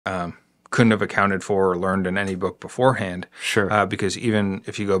couldn't have accounted for or learned in any book beforehand. Sure. Because even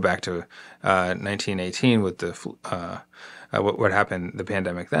if you go back to 1918 with the what happened, the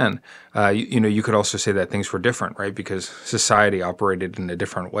pandemic then, you could also say that things were different, right? Because society operated in a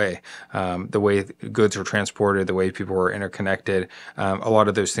different way. The way goods were transported, the way people were interconnected, a lot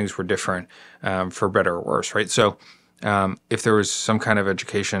of those things were different, for better or worse, right? So if there was some kind of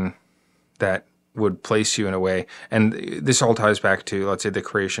education that would place you in a way, and this all ties back to, let's say, the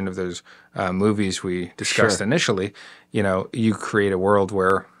creation of those movies we discussed Sure. initially. You create a world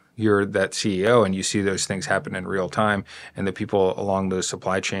where you're that CEO and you see those things happen in real time and the people along those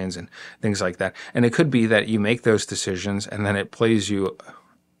supply chains and things like that. And it could be that you make those decisions and then it plays you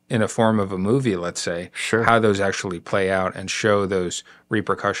in a form of a movie, let's say, Sure. how those actually play out and show those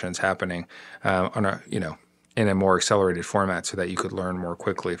repercussions happening on a, in a more accelerated format so that you could learn more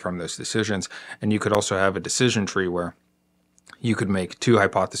quickly from those decisions. And you could also have a decision tree where you could make two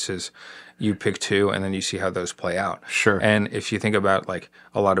hypotheses, you pick two, and then you see how those play out. Sure. And if you think about like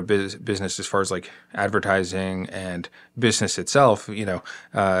a lot of business as far as like advertising and business itself,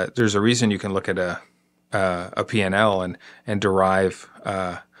 there's a reason you can look at a P&L and derive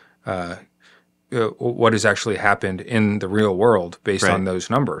what has actually happened in the real world based Right. on those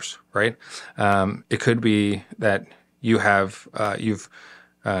numbers, right? It could be that you've had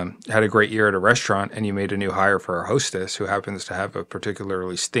a great year at a restaurant and you made a new hire for a hostess who happens to have a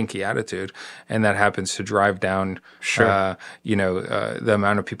particularly stinky attitude, and that happens to drive down, Sure. the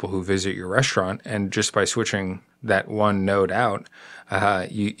amount of people who visit your restaurant. And just by switching that one node out,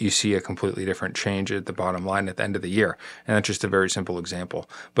 you see a completely different change at the bottom line at the end of the year. And that's just a very simple example.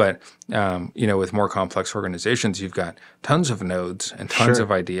 But, with more complex organizations, you've got tons of nodes and tons Sure.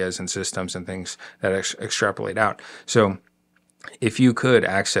 of ideas and systems and things that extrapolate out. So if you could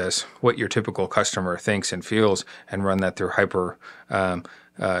access what your typical customer thinks and feels and run that through hyper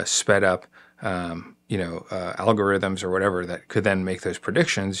sped up, algorithms or whatever that could then make those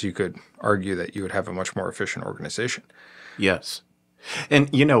predictions, you could argue that you would have a much more efficient organization. Yes. And,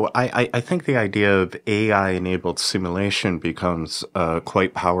 I think the idea of AI-enabled simulation becomes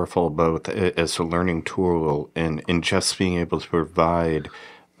quite powerful, both as a learning tool and in just being able to provide,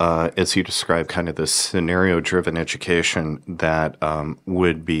 as you describe, kind of this scenario-driven education that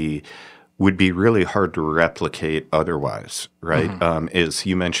would be really hard to replicate otherwise, right? As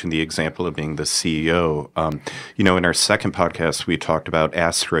you mentioned the example of being the CEO, in our second podcast, we talked about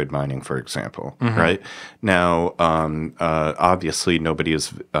asteroid mining, for example, right? Now, obviously, nobody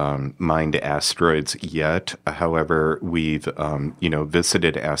has mined asteroids yet. However, we've,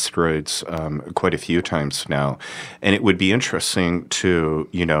 visited asteroids quite a few times now. And it would be interesting to,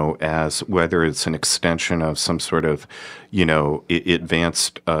 as whether it's an extension of some sort of,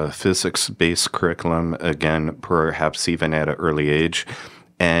 advanced physics-based curriculum, again, perhaps even at an early age,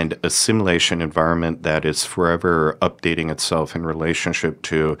 and a simulation environment that is forever updating itself in relationship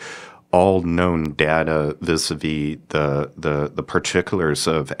to all known data vis-a-vis the particulars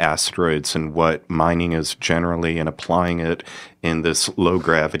of asteroids and what mining is generally, and applying it in this low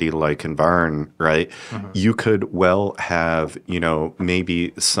gravity like environment, right? You could well have,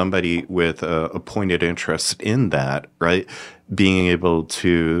 maybe somebody with a pointed interest in that, right? Being able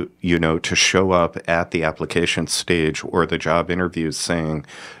to, to show up at the application stage or the job interviews saying,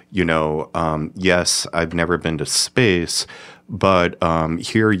 yes, I've never been to space, but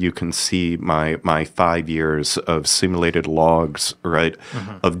here you can see my 5 years of simulated logs, right,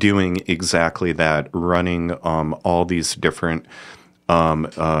 of doing exactly that, running all these different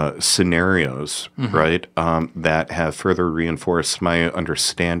scenarios, right, that have further reinforced my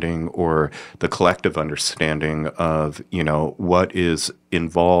understanding or the collective understanding of, what is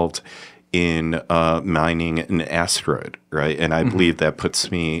involved in mining an asteroid, right? And I believe that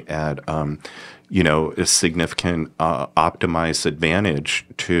puts me at a significant optimized advantage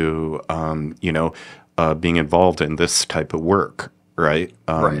to, being involved in this type of work, right?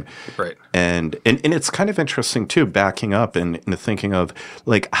 Right. And it's kind of interesting, too, backing up and thinking of,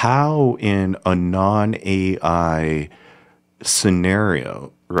 like, how in a non-AI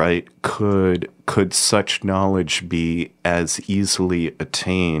scenario, right, could such knowledge be as easily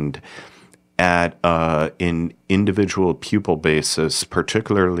attained at an individual pupil basis,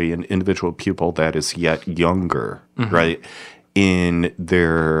 particularly an individual pupil that is yet younger, right, in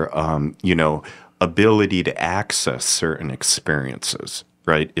their, ability to access certain experiences,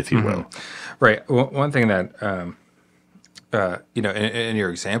 right, if you will. Right. One thing that, in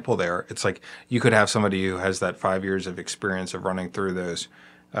your example there, it's like you could have somebody who has that 5 years of experience of running through those,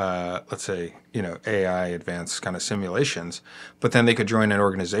 let's say, AI advanced kind of simulations, but then they could join an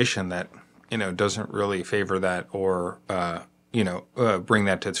organization that, doesn't really favor that or bring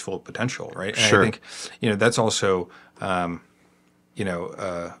that to its full potential, right? And I Sure. think, that's also,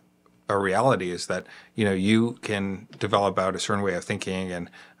 a reality is that, you can develop out a certain way of thinking. And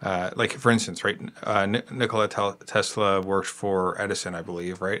like, for instance, right, Nikola Tesla worked for Edison, I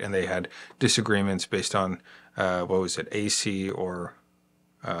believe, right? And they had disagreements based on, what was it, AC or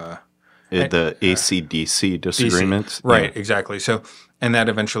The AC/DC DC, disagreements. Yeah. right? Exactly. So, and that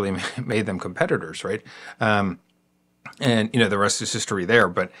eventually made them competitors, right? And the rest is history there.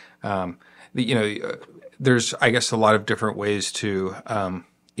 But there's, I guess, a lot of different ways to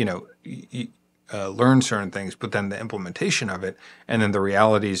learn certain things, but then the implementation of it, and then the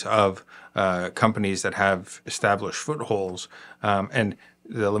realities of companies that have established footholds, and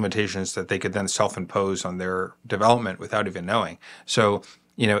the limitations that they could then self-impose on their development without even knowing. So,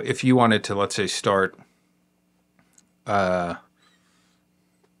 if you wanted to, let's say, start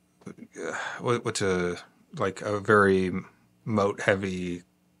what's a very moat heavy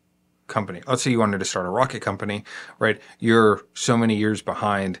company. Let's say you wanted to start a rocket company, right? You're so many years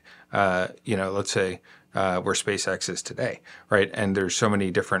behind, let's say where SpaceX is today, right? And there's so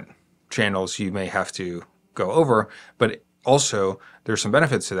many different channels you may have to go over, but also there's some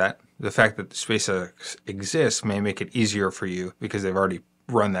benefits to that. The fact that SpaceX exists may make it easier for you because they've already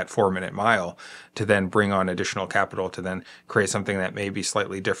run that 4-minute mile to then bring on additional capital to then create something that may be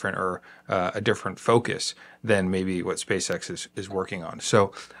slightly different or a different focus than maybe what SpaceX is working on.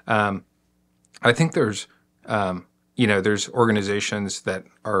 So I think there's there's organizations that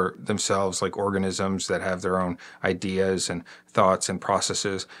are themselves like organisms that have their own ideas and thoughts and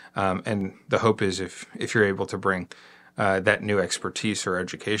processes. And the hope is if you're able to bring that new expertise or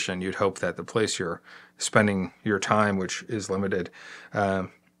education, you'd hope that the place you're spending your time, which is limited,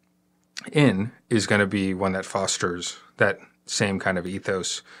 is going to be one that fosters that same kind of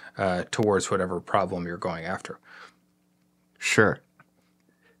ethos towards whatever problem you're going after. Sure.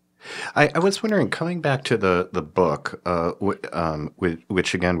 I was wondering, coming back to the book,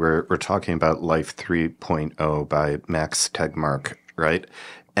 which again we're talking about Life 3.0 by Max Tegmark, right?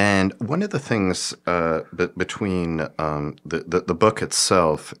 And one of the things between the book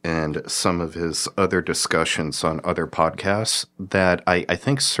itself and some of his other discussions on other podcasts that I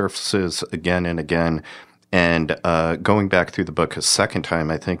think surfaces again and again, and going back through the book a second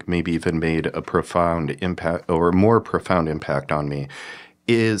time, I think maybe even made a profound impact or more profound impact on me,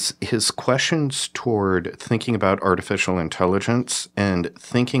 is his questions toward thinking about artificial intelligence and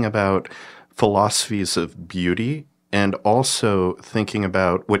thinking about philosophies of beauty, and also thinking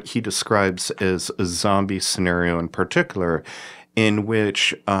about what he describes as a zombie scenario in particular, in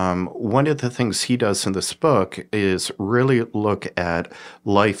which one of the things he does in this book is really look at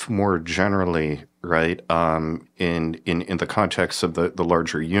life more generally, right, in the context of the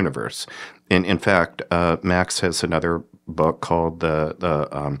larger universe. And in fact, Max has another book called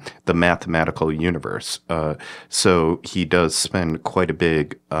the Mathematical Universe. So he does spend quite a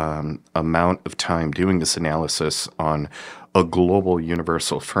big amount of time doing this analysis on a global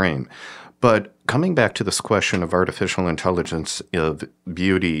universal frame. But coming back to this question of artificial intelligence, of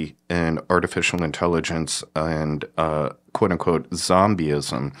beauty, and artificial intelligence and quote unquote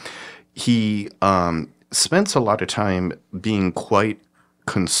zombieism, he spends a lot of time being quite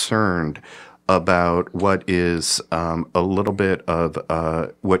concerned about what is a little bit of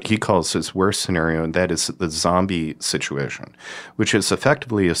what he calls his worst scenario, and that is the zombie situation, which is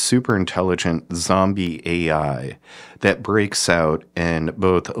effectively a super intelligent zombie AI that breaks out and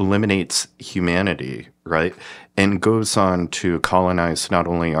both eliminates humanity, right, and goes on to colonize not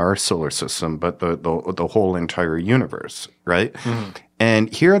only our solar system, but the whole entire universe, right? Mm-hmm.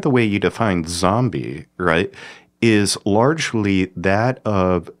 And here the way you define zombie, right, is largely that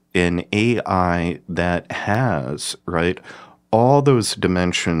of an AI that has, right, all those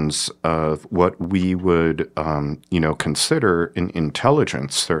dimensions of what we would, consider an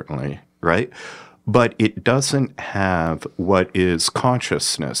intelligence, certainly, right? But it doesn't have what is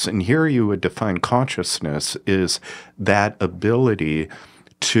consciousness. And here you would define consciousness is that ability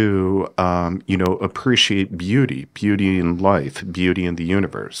to, appreciate beauty in life, beauty in the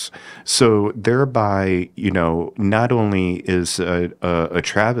universe. So thereby, not only is a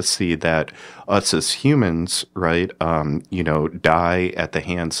travesty that us as humans, right, die at the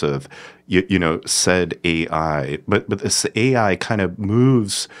hands of, said AI, but this AI kind of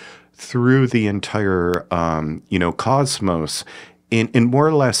moves through the entire, cosmos in more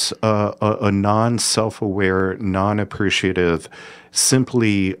or less a non-self-aware, non-appreciative,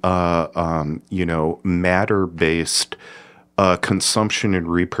 simply, matter-based consumption and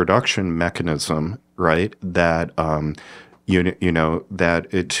reproduction mechanism, right? That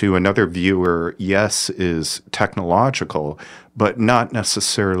that to another viewer, yes, is technological, but not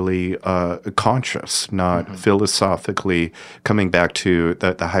necessarily conscious, not philosophically coming back to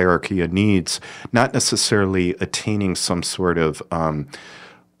the hierarchy of needs, not necessarily attaining some sort of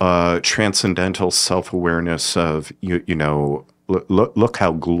transcendental self-awareness of, look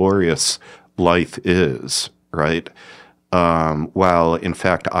how glorious life is, right? While in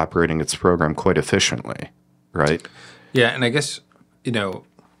fact operating its program quite efficiently, right? Yeah, and I guess, if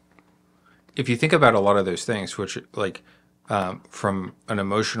you think about a lot of those things, which like from an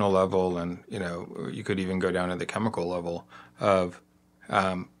emotional level, and you could even go down to the chemical level of,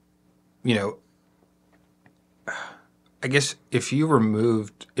 you know, I guess if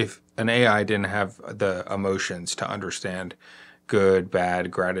an AI didn't have the emotions to understand good,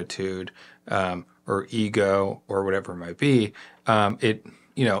 bad, gratitude, or ego, or whatever it might be,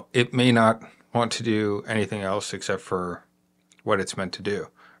 it may not want to do anything else except for what it's meant to do,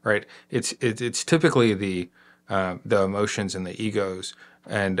 right? It's typically the emotions and the egos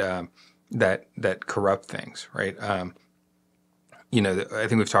and that corrupt things, right? I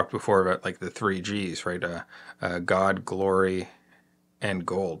think we've talked before about like the three G's, right? God, glory, and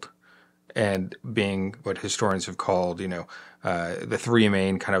gold, and being what historians have called, the three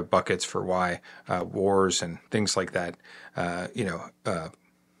main kind of buckets for why wars and things like that,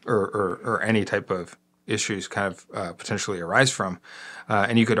 or any type of issues kind of potentially arise from.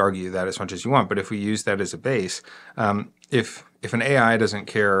 And you could argue that as much as you want, but if we use that as a base, if an AI doesn't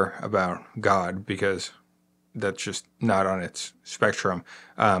care about God because that's just not on its spectrum,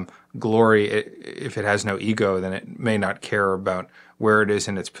 glory, if it has no ego, then it may not care about where it is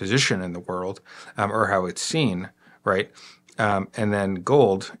in its position in the world, or how it's seen, right? And then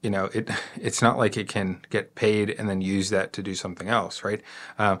gold, it's not like it can get paid and then use that to do something else, right?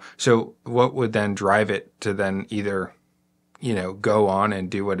 So what would then drive it to then either, go on and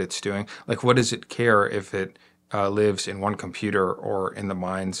do what it's doing? Like, what does it care if it lives in one computer or in the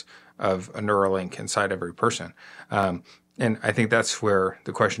minds of a Neuralink inside every person? And I think that's where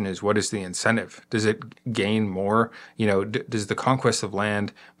the question is, what is the incentive? Does it gain more? Does the conquest of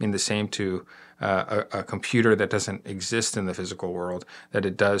land mean the same to a computer that doesn't exist in the physical world that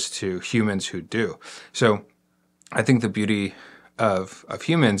it does to humans who do? So I think the beauty of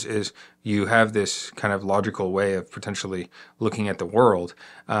humans is you have this kind of logical way of potentially looking at the world,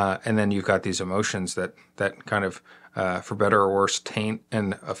 and then you've got these emotions that kind of, for better or worse, taint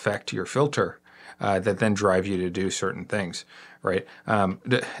and affect your filter, that then drive you to do certain things, right?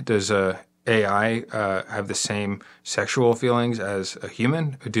 Does AI have the same sexual feelings as a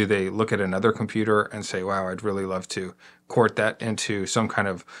human? Do they look at another computer and say, wow, I'd really love to court that into some kind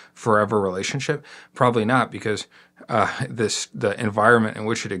of forever relationship? Probably not, because the environment in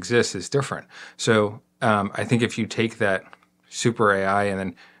which it exists is different. So I think if you take that super AI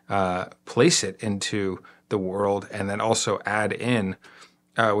and then place it into the world, and then also add in,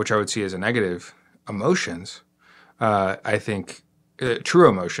 which I would see as a negative, emotions, I think true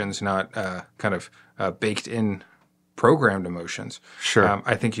emotions, not kind of baked in programmed emotions. Sure.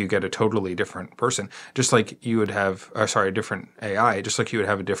 I think you get a totally different person, just like you would have, a different AI, just like you would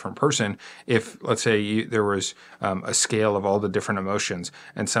have a different person if, let's say, there was a scale of all the different emotions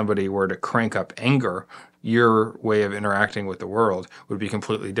and somebody were to crank up anger. Your way of interacting with the world would be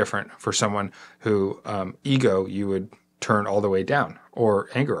completely different for someone who ego you would turn all the way down, or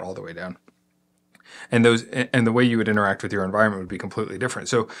anger all the way down. And the way you would interact with your environment would be completely different.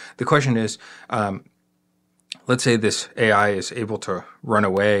 So the question is, let's say this AI is able to run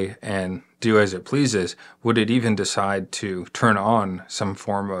away and do as it pleases. Would it even decide to turn on some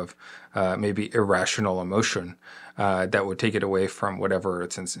form of maybe irrational emotion that would take it away from whatever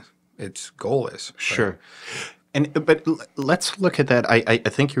its goal is? Sure. Right? But let's look at that. I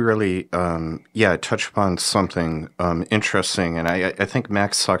think you really, touched upon something interesting, and I think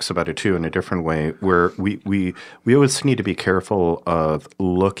Max talks about it too in a different way, where we always need to be careful of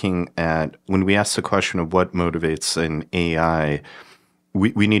looking at, when we ask the question of what motivates an AI,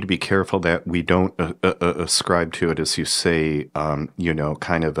 we need to be careful that we don't ascribe to it, as you say, kind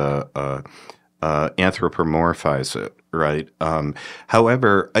of anthropomorphize it, right?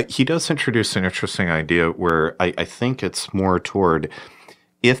 However, he does introduce an interesting idea where I think it's more toward,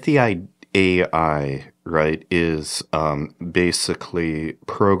 if the AI, right, is basically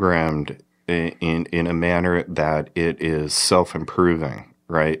programmed in a manner that it is self-improving,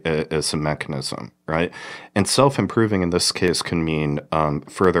 right, as a mechanism, right? And self-improving in this case can mean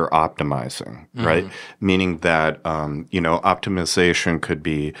further optimizing, right? Meaning that, optimization could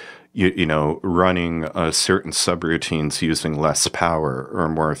be, running certain subroutines using less power or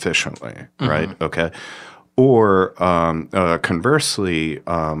more efficiently, right? Okay. Or conversely,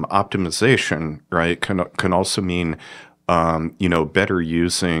 optimization, right, can also mean better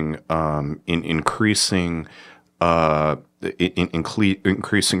using in increasing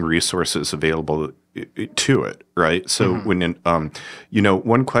increasing resources available to it, right? So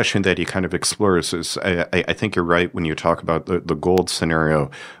one question that he kind of explores is, I think you're right when you talk about the gold scenario,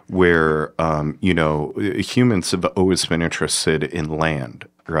 where humans have always been interested in land,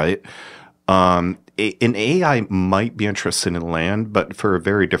 right? An AI might be interested in land, but for a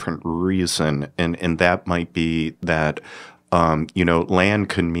very different reason, and that might be that land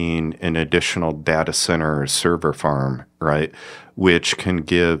can mean an additional data center or server farm, right? Which can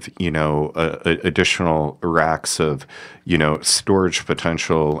give, additional racks of, storage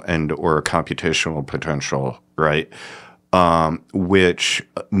potential and or computational potential, right? Which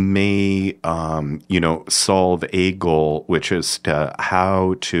may, solve a goal, which is to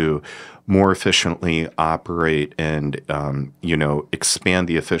how to more efficiently operate and, expand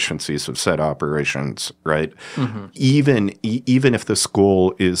the efficiencies of said operations, right? Even if this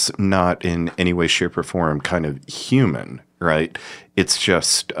goal is not in any way, shape, or form kind of human, right? It's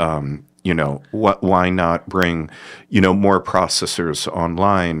just, why not bring, more processors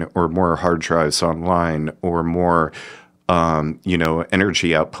online or more hard drives online or more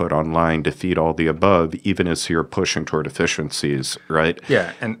energy output online to feed all the above, even as you're pushing toward efficiencies, right?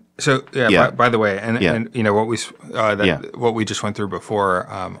 Yeah, and so By the way, and what we just went through before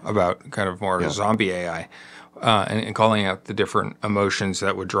about kind of more zombie AI, and calling out the different emotions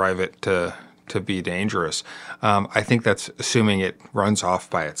that would drive it to be dangerous. I think that's assuming it runs off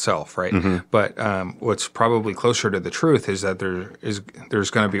by itself, right? But what's probably closer to the truth is that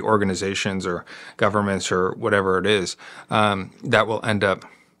there's going to be organizations or governments or whatever it is that will end up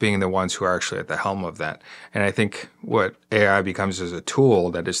being the ones who are actually at the helm of that. And I think what AI becomes is a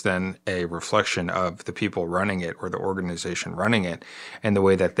tool that is then a reflection of the people running it or the organization running it and the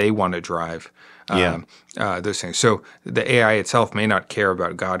way that they want to drive those things. So the AI itself may not care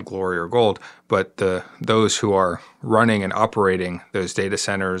about God, glory, or gold, but those who are running and operating those data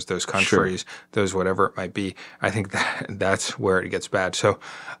centers, those countries, those whatever it might be, I think that's where it gets bad. So,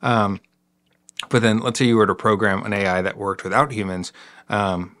 but then let's say you were to program an AI that worked without humans,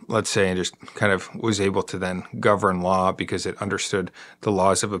 let's say, and just kind of was able to then govern law because it understood the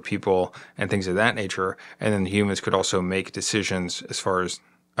laws of a people and things of that nature. And then humans could also make decisions as far as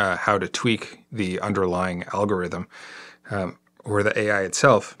how to tweak the underlying algorithm or the AI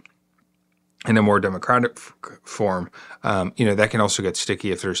itself in a more democratic form. That can also get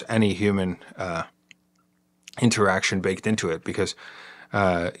sticky if there's any human interaction baked into it because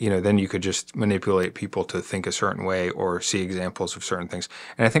then you could just manipulate people to think a certain way or see examples of certain things.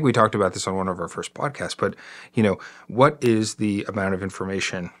 And I think we talked about this on one of our first podcasts, but, what is the amount of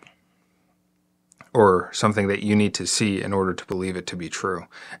information or something that you need to see in order to believe it to be true?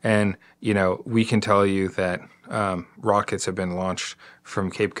 And, we can tell you that rockets have been launched from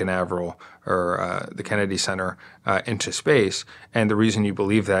Cape Canaveral or the Kennedy Center into space. And the reason you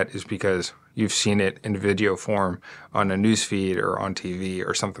believe that is because you've seen it in video form on a news feed or on TV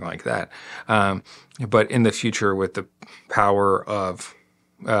or something like that. But in the future, with the power of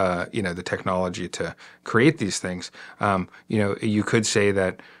the technology to create these things, you could say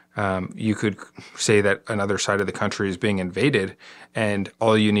that another side of the country is being invaded, and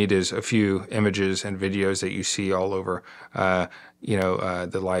all you need is a few images and videos that you see all over,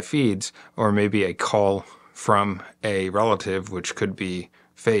 the live feeds, or maybe a call from a relative, which could be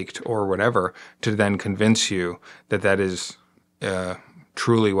faked or whatever, to then convince you that is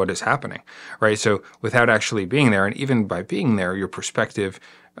truly what is happening, right? So without actually being there, and even by being there, your perspective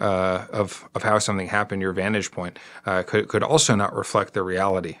of how something happened, your vantage point could also not reflect the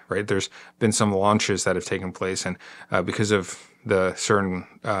reality, right? There's been some launches that have taken place, and because of the certain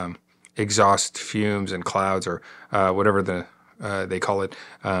exhaust fumes and clouds or whatever they call it,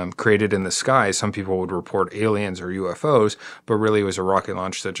 created in the sky, some people would report aliens or UFOs, but really it was a rocket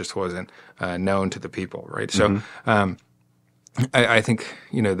launch that just wasn't known to the people, right? So I think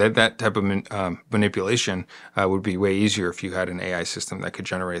that type of manipulation would be way easier if you had an AI system that could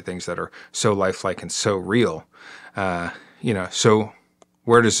generate things that are so lifelike and so real. So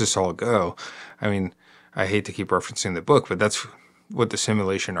where does this all go? I mean, I hate to keep referencing the book, but that's what the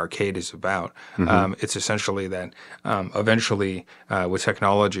simulation arcade is about. It's essentially that eventually with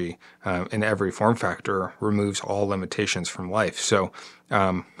technology in every form factor removes all limitations from life. So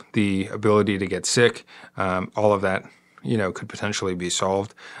the ability to get sick, all of that, could potentially be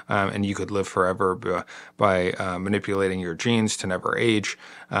solved, and you could live forever by manipulating your genes to never age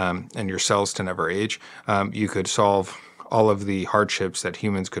and your cells to never age. You could solve all of the hardships that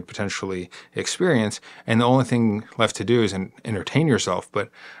humans could potentially experience, and the only thing left to do is entertain yourself. But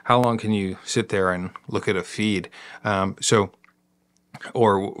how long can you sit there and look at a feed?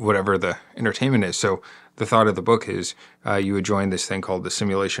 Or whatever the entertainment is. So the thought of the book is you would join this thing called the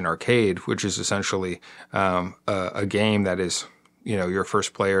Simulation Arcade, which is essentially a game that is, your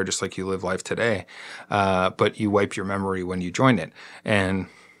first player, just like you live life today, but you wipe your memory when you join it. And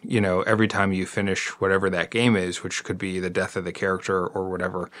every time you finish whatever that game is, which could be the death of the character or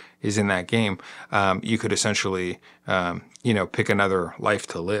whatever is in that game, you could essentially, pick another life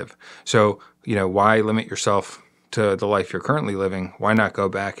to live. So, why limit yourself to the life you're currently living? Why not go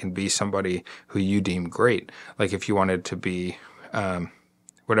back and be somebody who you deem great? Like if you wanted to be, Neil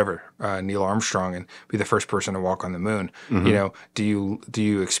Armstrong and be the first person to walk on the moon, do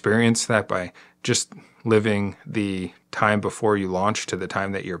you experience that by just living the time before you launch to the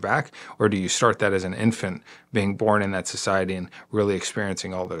time that you're back? Or do you start that as an infant, being born in that society and really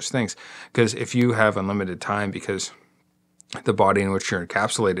experiencing all those things? Because if you have unlimited time because the body in which you're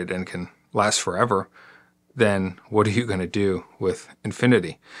encapsulated in can last forever, then what are you going to do with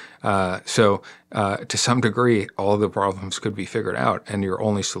infinity? So to some degree, all of the problems could be figured out, and your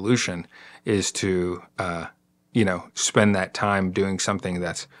only solution is to, spend that time doing something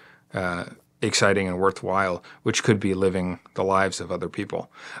that's exciting and worthwhile, which could be living the lives of other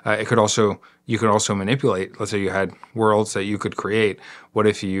people. You could also manipulate. Let's say you had worlds that you could create. What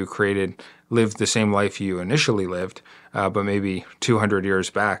if you lived the same life you initially lived, but maybe 200 years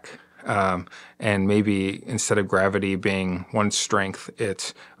back? And maybe instead of gravity being one strength,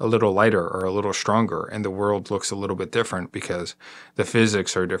 it's a little lighter or a little stronger, and the world looks a little bit different because the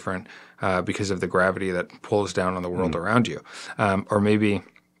physics are different because of the gravity that pulls down on the world around you. Or maybe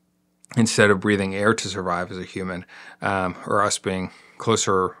instead of breathing air to survive as a human, or us being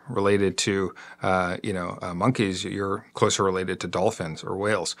closer related to, monkeys, you're closer related to dolphins or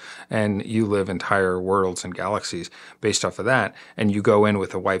whales, and you live entire worlds and galaxies based off of that, and you go in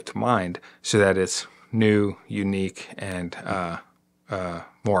with a wiped mind so that it's new, unique, and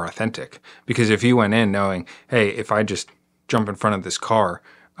more authentic. Because if you went in knowing, hey, if I just jump in front of this car,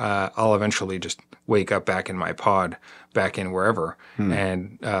 I'll eventually just wake up back in my pod, back in wherever,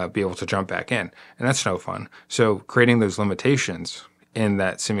 and be able to jump back in, and that's no fun. So creating those limitations in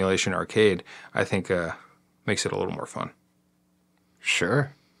that simulation arcade, I think makes it a little more fun.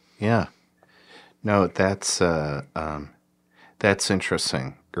 Sure. Yeah. No, that's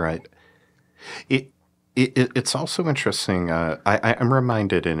interesting, right? It's also interesting. I'm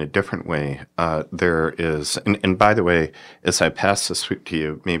reminded in a different way. There is, and by the way, as I pass this to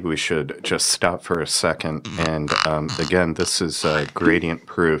you, maybe we should just stop for a second. And again, this is gradient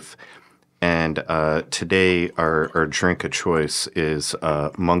proof. And today our drink of choice is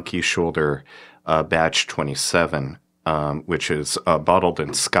Monkey Shoulder Batch 27, which is bottled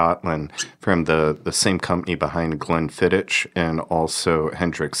in Scotland from the same company behind Glenfiddich and also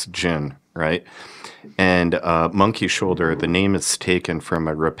Hendrick's Gin, right? And Monkey Shoulder, the name is taken from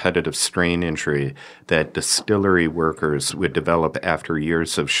a repetitive strain injury that distillery workers would develop after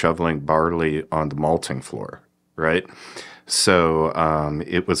years of shoveling barley on the malting floor, right? So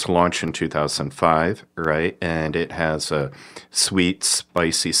it was launched in 2005, right? And it has a sweet,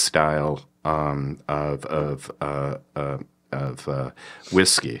 spicy style of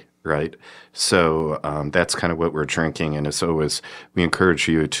whiskey, right? So that's kind of what we're drinking. And as always, we encourage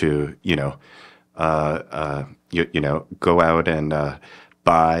you to, go out and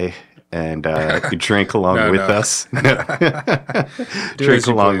buy and drink along with us. Drink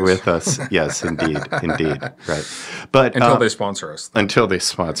along with us. Yes, indeed. Right. But until they sponsor us. Until they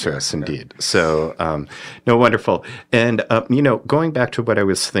sponsor us, indeed. So, no, wonderful. And, going back to what I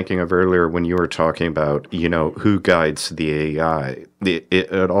was thinking of earlier when you were talking about, who guides the AI,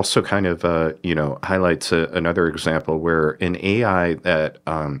 it also kind of, highlights another example where an AI that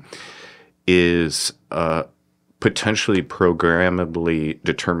is potentially programmably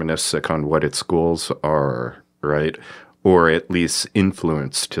deterministic on what its goals are, right? Or at least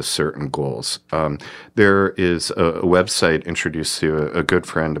influence to certain goals. There is a website introduced to a good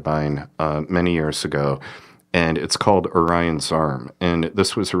friend of mine many years ago, and it's called Orion's Arm. And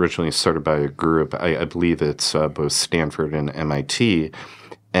this was originally started by a group, I believe it's both Stanford and MIT.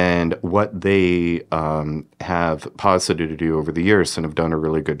 And what they have posited to do over the years and have done a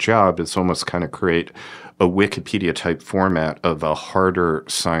really good job is almost kind of create a Wikipedia-type format of a harder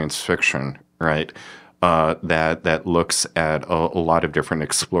science fiction, right? That looks at a lot of different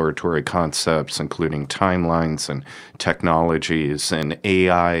exploratory concepts, including timelines and technologies. And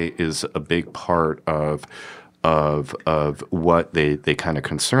AI is a big part of of what they kind of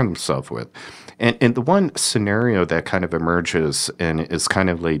concern themselves with. And the one scenario that kind of emerges and is kind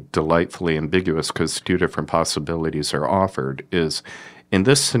of like delightfully ambiguous because two different possibilities are offered is in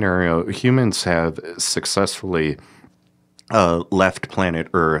this scenario, humans have successfully left planet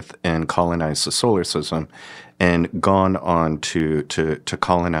Earth and colonized the solar system and gone on to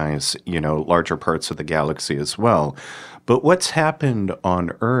colonize, larger parts of the galaxy as well. But what's happened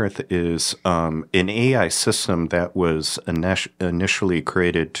on Earth is an AI system that was initially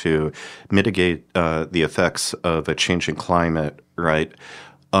created to mitigate the effects of a changing climate, right?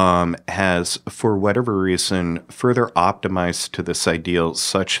 Has, for whatever reason, further optimized to this ideal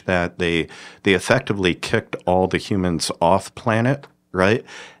such that they effectively kicked all the humans off planet, right?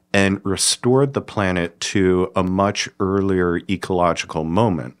 And restored the planet to a much earlier ecological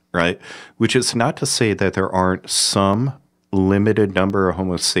moment, right? Which is not to say that there aren't some limited number of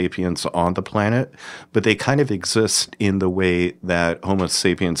Homo sapiens on the planet, but they kind of exist in the way that Homo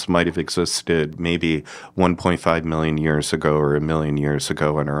sapiens might have existed maybe 1.5 million years ago or a million years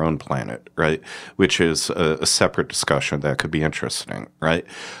ago on our own planet, right? Which is a separate discussion that could be interesting, right?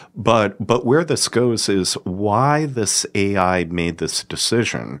 But where this goes is why this AI made this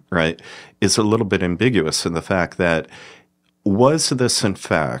decision, right, is a little bit ambiguous in the fact that was this in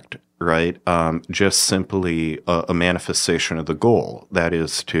fact right? Just simply a manifestation of the goal, that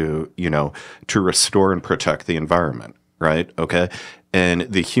is to restore and protect the environment, right? Okay. And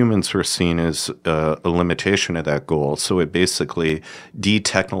the humans were seen as a limitation of that goal. So it basically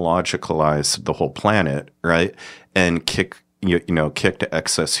de-technologicalized the whole planet, right? And kicked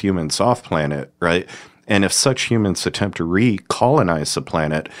excess humans off planet, right? And if such humans attempt to recolonize the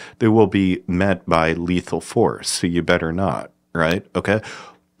planet, they will be met by lethal force. So you better not, right? Okay.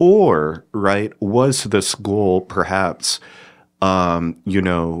 Or, right, was this goal perhaps,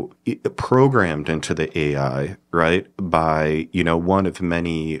 programmed into the AI, right, by, one of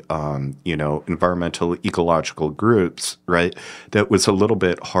many, environmental ecological groups, right, that was a little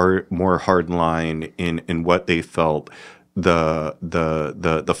bit more hardline in what they felt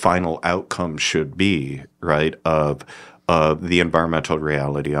the final outcome should be, right, of the environmental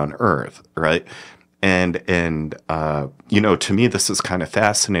reality on Earth, right? And to me, this is kind of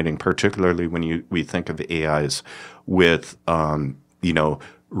fascinating, particularly when we think of AIs with,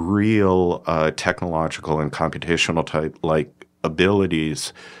 real technological and computational type like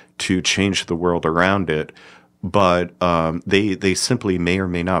abilities to change the world around it. But they simply may or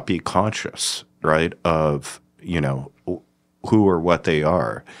may not be conscious, right, of, who or what they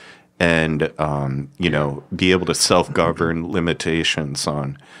are and, be able to self-govern limitations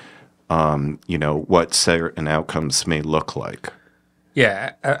on what certain outcomes may look like.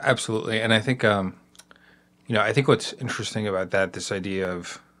 Yeah, absolutely. And I think, I think what's interesting about that, this idea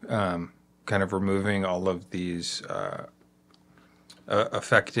of kind of removing all of these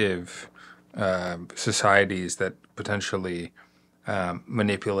effective societies that potentially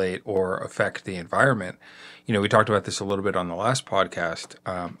manipulate or affect the environment. We talked about this a little bit on the last podcast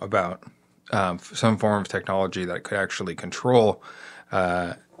about some form of technology that could actually control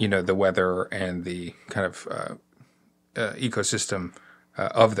the weather and the kind of ecosystem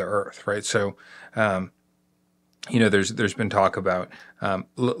of the Earth, right? So, there's been talk about,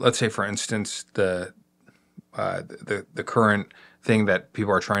 let's say, for instance, the current thing that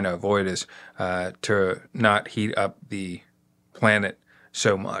people are trying to avoid is to not heat up the planet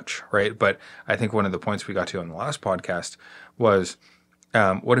so much, right? But I think one of the points we got to on the last podcast was,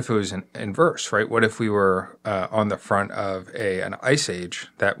 what if it was in inverse, right? What if we were on the front of an ice age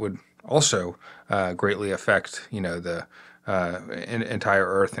that would also greatly affect, the entire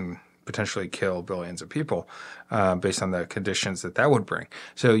Earth and potentially kill billions of people based on the conditions that would bring.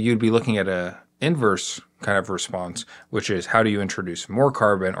 So you'd be looking at a inverse kind of response, which is how do you introduce more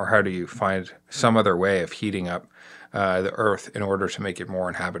carbon or how do you find some other way of heating up the Earth in order to make it more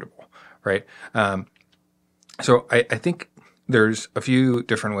inhabitable, right? So I think there's a few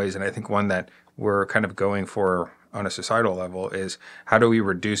different ways, and I think one that we're kind of going for on a societal level is how do we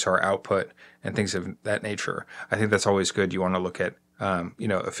reduce our output and things of that nature. I think that's always good. You want to look at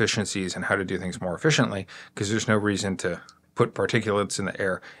efficiencies and how to do things more efficiently, because there's no reason to put particulates in the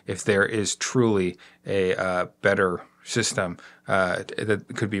air if there is truly a better system that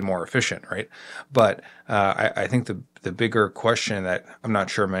could be more efficient, right? But I think the bigger question that I'm not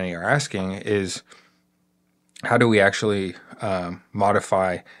sure many are asking is, how do we actually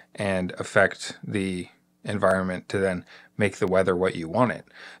modify and affect the environment to then make the weather what you want it?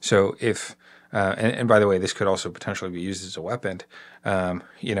 So if and by the way, this could also potentially be used as a weapon.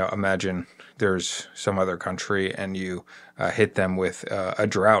 Imagine there's some other country and you hit them with a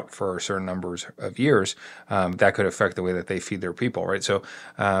drought for certain numbers of years. That could affect the way that they feed their people, right? So,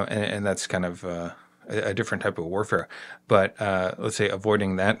 and that's kind of a different type of warfare. But let's say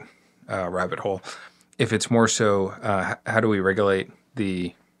avoiding that rabbit hole. If it's more so, how do we regulate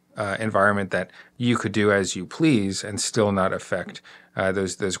the environment that you could do as you please and still not affect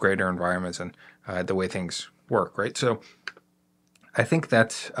those greater environments and the way things work, right? So I think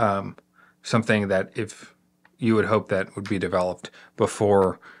that's something that if you would hope that would be developed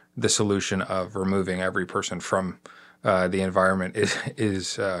before the solution of removing every person from the environment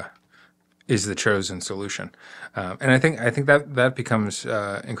is the chosen solution, and I think that becomes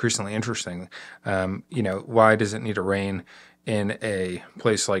increasingly interesting. Why does it need to rain in a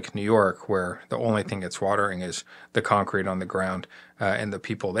place like New York, where the only thing it's watering is the concrete on the ground and the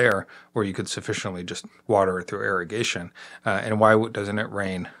people there, where you could sufficiently just water it through irrigation? And why doesn't it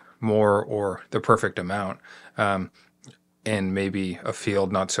rain more or the perfect amount in maybe a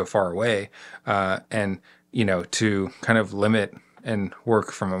field not so far away? And to kind of limit and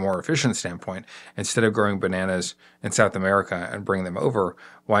work from a more efficient standpoint, instead of growing bananas in South America and bring them over,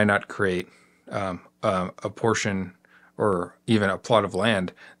 why not create a portion or even a plot of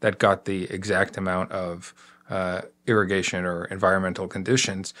land that got the exact amount of irrigation or environmental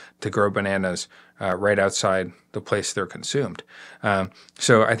conditions to grow bananas right outside the place they're consumed?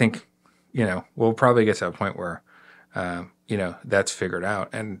 So I think, we'll probably get to a point where, that's figured out.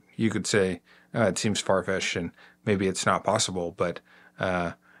 And you could say it seems far-fetched and maybe it's not possible, but,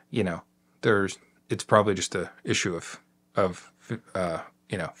 it's probably just a issue of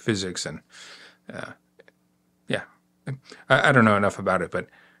physics and, yeah. I don't know enough about it, but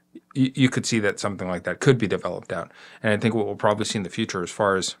you could see that something like that could be developed out. And I think what we'll probably see in the future as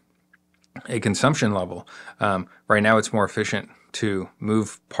far as a consumption level, right now it's more efficient to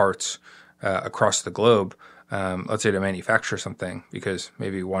move parts across the globe, let's say to manufacture something, because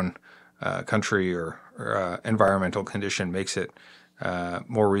maybe one country or environmental condition makes it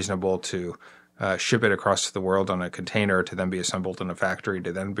more reasonable to ship it across the world on a container to then be assembled in a factory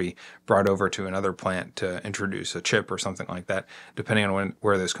to then be brought over to another plant to introduce a chip or something like that, depending on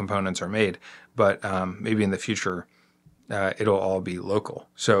where those components are made. But maybe in the future, it'll all be local.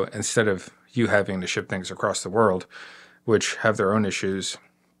 So instead of you having to ship things across the world, which have their own issues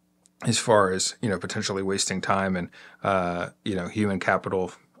as far as potentially wasting time and human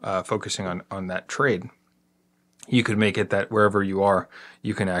capital focusing on that trade, you could make it that wherever you are,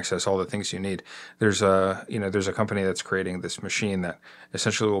 you can access all the things you need. There's a company that's creating this machine that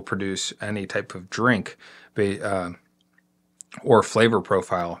essentially will produce any type of drink or flavor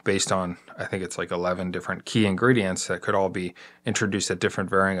profile based on, I think it's like 11 different key ingredients that could all be introduced at different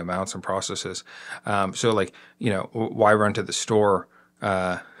varying amounts and processes. So why run to the store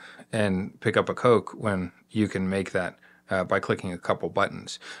and pick up a Coke when you can make that by clicking a couple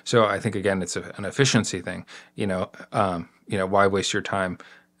buttons? So I think, again, it's an efficiency thing. Why waste your time,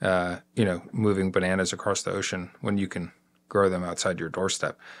 moving bananas across the ocean when you can grow them outside your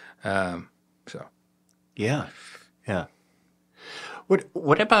doorstep? Yeah.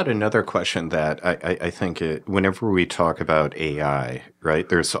 What about another question that I think whenever we talk about AI, right,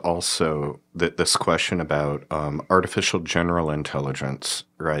 there's also this question about artificial general intelligence,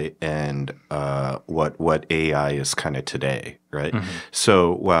 right, and what AI is kind of today, right? Mm-hmm.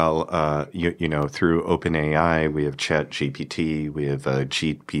 So while through OpenAI we have ChatGPT, we have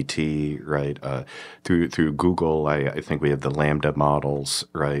GPT, right? Through Google, I think we have the Lambda models,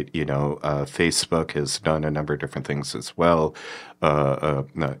 right? Facebook has done a number of different things as well.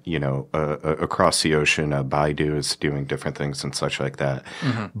 Across the ocean, Baidu is doing different things and such like that.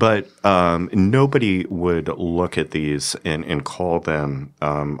 Mm-hmm. But nobody would look at these and call them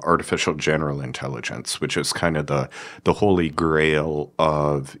artificial general intelligence, which is kind of the holy grail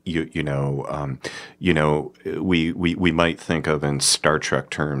of we might think of in Star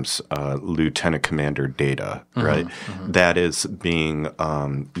Trek terms, Lieutenant Commander Data, right? Mm-hmm. That is being a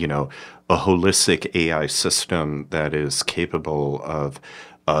holistic AI system that is capable of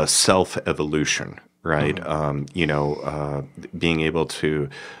self-evolution, right? Mm-hmm. Being able to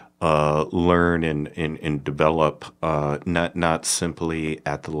learn and develop, not simply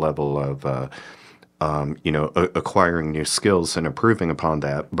at the level of acquiring new skills and improving upon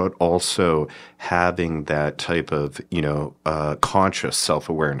that, but also having that type of conscious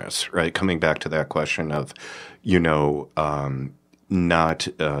self-awareness, right? Coming back to that question of not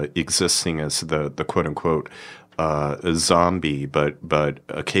existing as the quote unquote a zombie,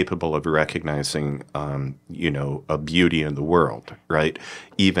 but capable of recognizing, a beauty in the world, right?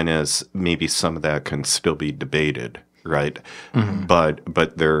 Even as maybe some of that can still be debated, right? Mm-hmm.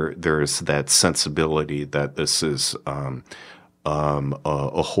 But there's that sensibility that this is a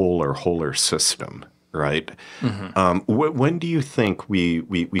whole or wholer system, right? Mm-hmm. When do you think we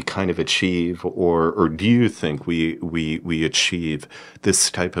kind of achieve, or do you think we achieve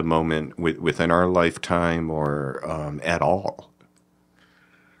this type of moment within our lifetime, or at all?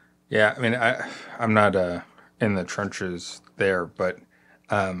 Yeah, I mean, I'm not in the trenches there, but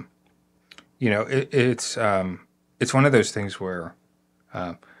it's one of those things where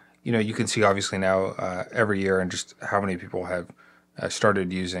you can see obviously now every year and just how many people have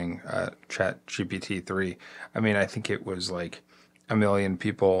started using ChatGPT 3. I mean, I think it was like 1 million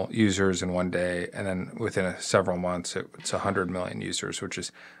users in one day, and then within several months, it's 100 million users, which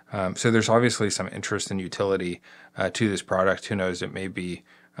is so. There's obviously some interest and utility to this product. Who knows? It may be.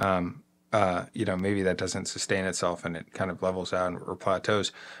 Maybe that doesn't sustain itself and it kind of levels out or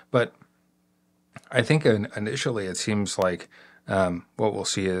plateaus. But I think initially it seems like what we'll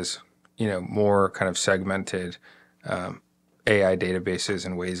see is, more kind of segmented AI databases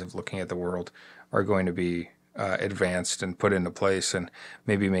and ways of looking at the world are going to be advanced and put into place and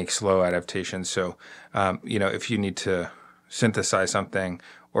maybe make slow adaptations. So, if you need to synthesize something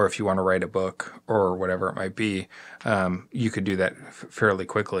or if you want to write a book or whatever it might be, you could do that fairly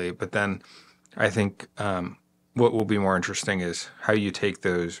quickly. But then I think what will be more interesting is how you take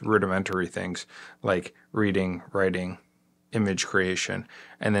those rudimentary things like reading, writing, image creation,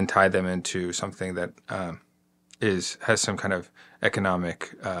 and then tie them into something that has some kind of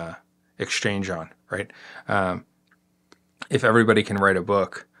economic exchange on, right? If everybody can write a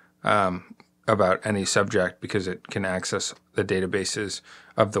book about any subject because it can access the databases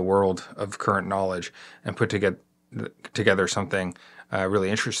of the world of current knowledge and put together something really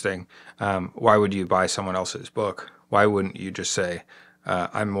interesting, why would you buy someone else's book? Why wouldn't you just say,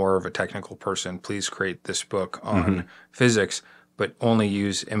 I'm more of a technical person, please create this book on physics, but only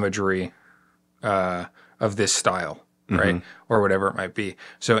use imagery of this style, right? Or whatever it might be.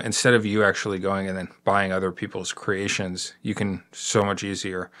 So instead of you actually going and then buying other people's creations, you can so much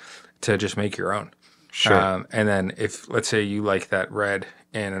easier to just make your own. Sure. And then if, let's say you like that read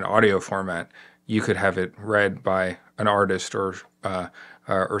in an audio format, you could have it read by an artist or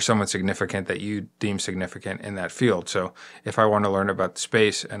someone significant that you deem significant in that field. So if I want to learn about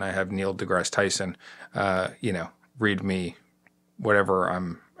space and I have Neil deGrasse Tyson, read me whatever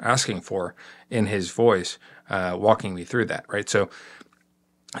I'm asking for in his voice, walking me through that, right? So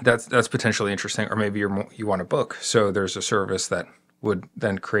that's potentially interesting. Or maybe you want a book, so there's a service that would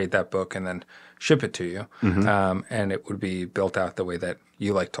then create that book and then ship it to you, and it would be built out the way that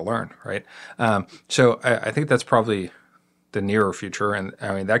you like to learn, right? So I think that's probably the nearer future, and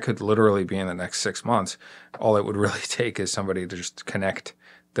I mean that could literally be in the next 6 months. All it would really take is somebody to just connect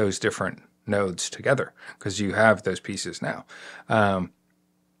those different nodes together because you have those pieces now.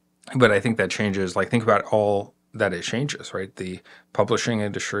 But I think that changes. Like, think about all that it changes, right? The publishing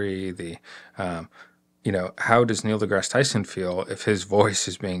industry, how does Neil deGrasse Tyson feel if his voice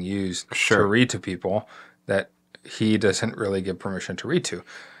is being used to read to people that he doesn't really give permission to read to?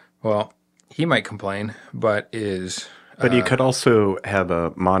 Well, he might complain, but you could also have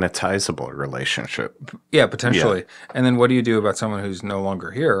a monetizable relationship. Yeah, potentially. Yeah. And then what do you do about someone who's no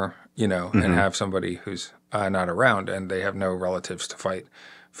longer here, and have somebody who's not around and they have no relatives to fight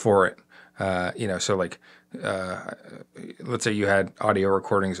for it? So like, let's say you had audio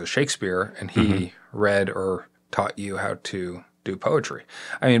recordings of Shakespeare and he read or taught you how to do poetry.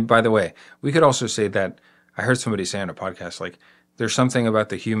 I mean, by the way, we could also say that I heard somebody say on a podcast, like, there's something about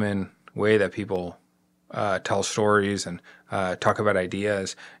the human way that people tell stories and talk about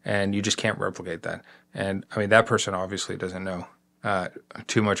ideas, and you just can't replicate that. And I mean, that person obviously doesn't know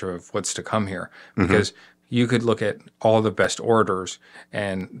too much of what's to come here, because you could look at all the best orators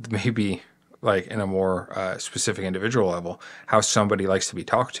and maybe, like, in a more specific individual level, how somebody likes to be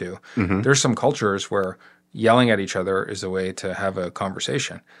talked to. There's some cultures where yelling at each other is a way to have a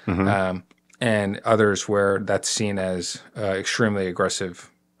conversation, and others where that's seen as an extremely aggressive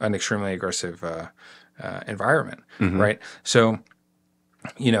environment, right? So,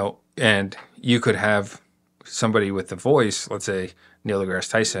 and you could have somebody with the voice, let's say Neil deGrasse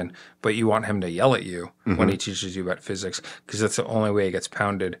Tyson, but you want him to yell at you when he teaches you about physics, because that's the only way it gets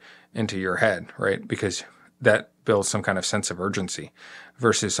pounded into your head, right? Because that builds some kind of sense of urgency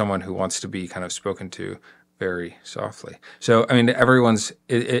versus someone who wants to be kind of spoken to very softly. So, I mean,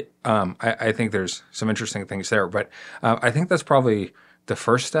 I think there's some interesting things there, but I think that's probably the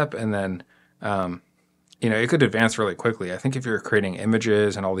first step. And then it could advance really quickly. I think if you're creating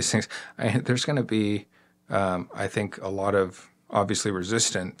images and all these things, there's going to be, I think, a lot of obviously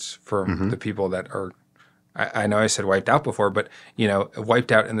resistance from the people that are. I know I said wiped out before, but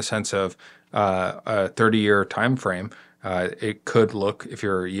wiped out in the sense of a 30-year time frame. It could look, if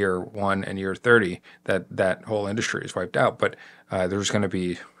you're year 1 and year 30, that whole industry is wiped out. But there's going to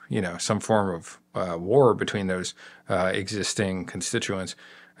be some form of war between those existing constituents,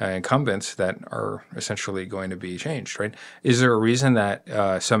 incumbents that are essentially going to be changed, right? Is there a reason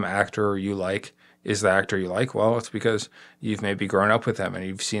that some actor you like is the actor you like? Well, it's because you've maybe grown up with them and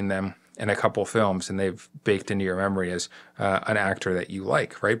you've seen them in a couple films and they've baked into your memory as an actor that you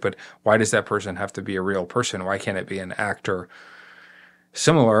like, right? But why does that person have to be a real person? Why can't it be an actor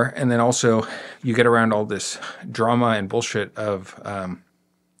similar? And then also you get around all this drama and bullshit of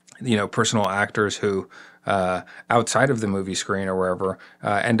personal actors who outside of the movie screen or wherever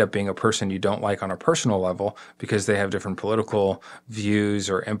end up being a person you don't like on a personal level because they have different political views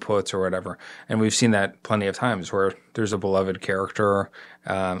or inputs or whatever. And we've seen that plenty of times where there's a beloved character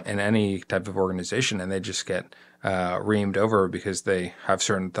in any type of organization and they just get reamed over because they have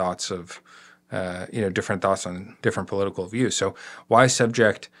certain thoughts of different thoughts on different political views. So why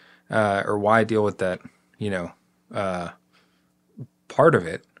subject or why deal with that part of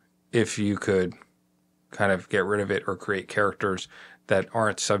it if you could kind of get rid of it or create characters that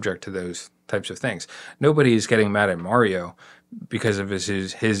aren't subject to those types of things? Nobody's getting mad at Mario because of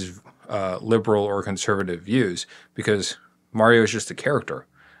his liberal or conservative views, because Mario is just a character.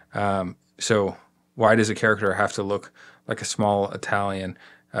 So why does a character have to look like a small Italian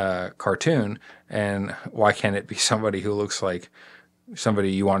cartoon, and why can't it be somebody who looks like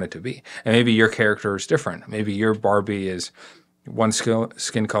somebody you want it to be? And maybe your character is different. Maybe your Barbie is one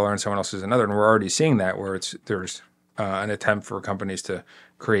skin color and someone else is another. And we're already seeing that where there's an attempt for companies to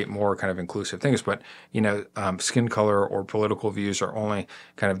create more kind of inclusive things. But, skin color or political views are only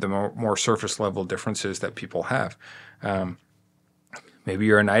kind of the more surface level differences that people have. Maybe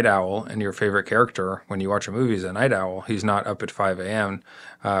you're a night owl and your favorite character when you watch a movie is a night owl. He's not up at 5 a.m.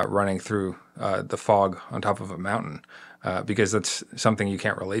 Running through the fog on top of a mountain. Because that's something you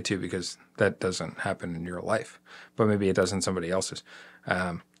can't relate to because that doesn't happen in your life, but maybe it does in somebody else's.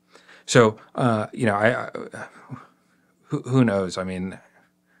 Who knows? I mean,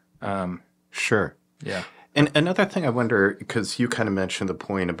 Sure. yeah. And another thing I wonder, because you kind of mentioned the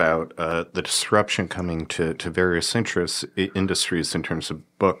point about the disruption coming to various industries in terms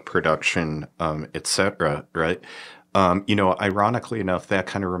of book production, et cetera, right? Ironically enough, that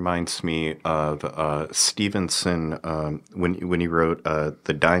kind of reminds me of Stevenson when he wrote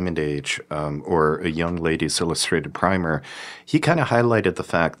The Diamond Age or A Young Lady's Illustrated Primer. He kind of highlighted the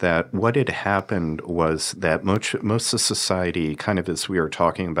fact that what had happened was that most of society, kind of as we were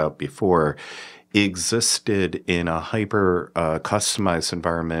talking about before, existed in a hyper customized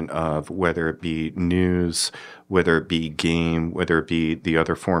environment of whether it be news, whether it be game, whether it be the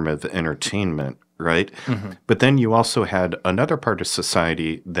other form of entertainment, right? Mm-hmm. But then you also had another part of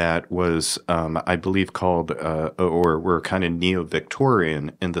society that was, I believe, called or were kind of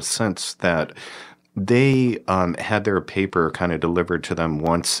neo-Victorian in the sense that they had their paper kind of delivered to them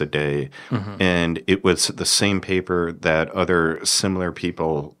once a day, and it was the same paper that other similar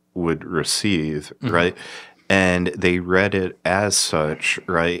people would receive, right? And they read it as such,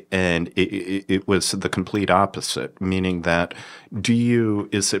 right? And it was the complete opposite, meaning that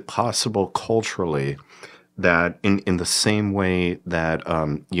is it possible culturally that in the same way that,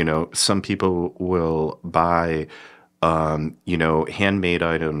 some people will buy, handmade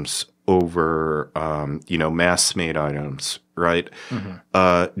items over, mass-made items, right?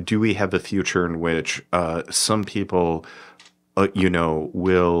 Do we have a future in which some people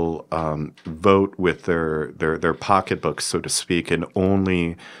will vote with their pocketbooks, so to speak, and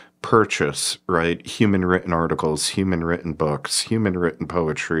only purchase, right, human written articles, human written books, human written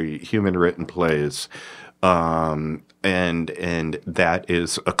poetry, human written plays, and that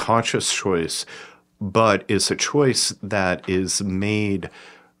is a conscious choice, but is a choice that is made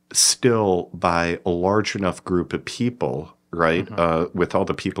still by a large enough group of people, right, with all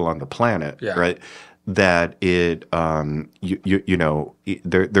the people on the planet, right, that it,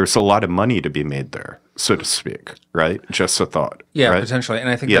 there's a lot of money to be made there, so to speak, right? Just a thought. Yeah, right? potentially. And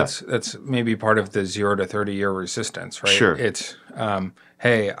I think that's maybe part of the 0 to 30-year resistance, right? Sure. It's,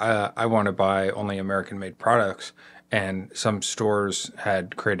 hey, I want to buy only American-made products, and some stores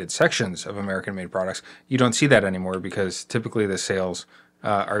had created sections of American-made products. You don't see that anymore because typically the sales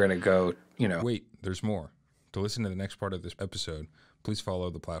are going to go, Wait, there's more. To listen to the next part of this episode, please follow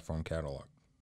the platform catalog.